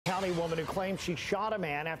County woman who claims she shot a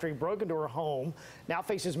man after he broke into her home now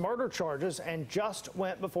faces murder charges and just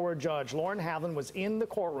went before a judge. Lauren Havlin was in the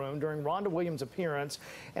courtroom during Rhonda Williams' appearance.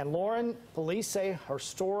 And Lauren, police say her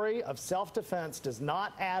story of self-defense does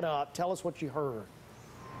not add up. Tell us what you heard.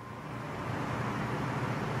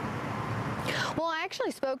 Well, I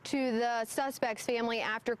actually spoke to the suspect's family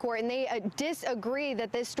after court, and they disagree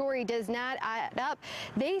that this story does not add up.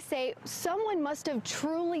 They say someone must have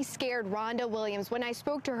truly scared Rhonda Williams. When I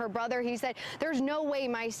spoke to her brother, he said, "There's no way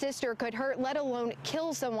my sister could hurt, let alone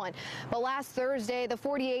kill someone." But last Thursday, the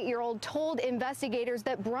 48-year-old told investigators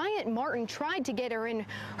that Bryant Martin tried to get her in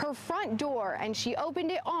her front door, and she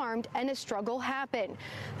opened it armed, and a struggle happened.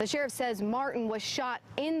 The sheriff says Martin was shot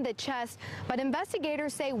in the chest, but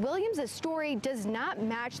investigators say Williams' story does not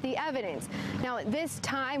match the evidence. Now, at this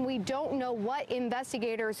time, we don't know what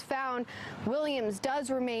investigators found. Williams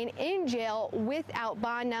does remain in jail without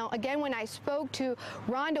bond. Now, again, when I spoke to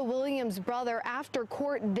Rhonda Williams' brother after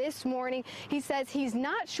court this morning, he says he's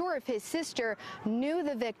not sure if his sister knew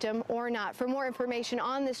the victim or not. For more information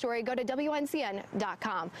on this story, go to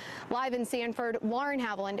WNCN.com. Live in Sanford, Lauren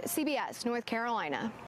Havlin, CBS North Carolina.